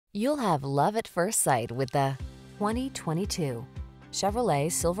You'll have love at first sight with the 2022 Chevrolet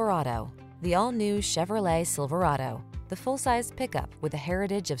Silverado. The all-new Chevrolet Silverado, the full-size pickup with a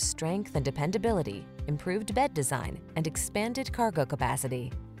heritage of strength and dependability, improved bed design, and expanded cargo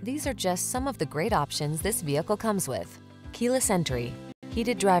capacity. These are just some of the great options this vehicle comes with: keyless entry,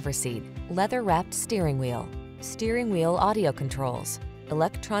 heated driver's seat, leather-wrapped steering wheel audio controls,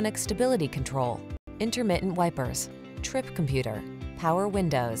 electronic stability control, intermittent wipers, trip computer, power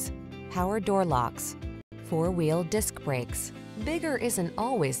windows, power door locks, four-wheel disc brakes. Bigger isn't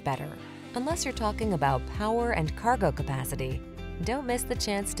always better, unless you're talking about power and cargo capacity. Don't miss the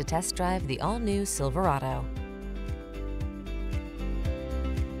chance to test drive the all-new Silverado.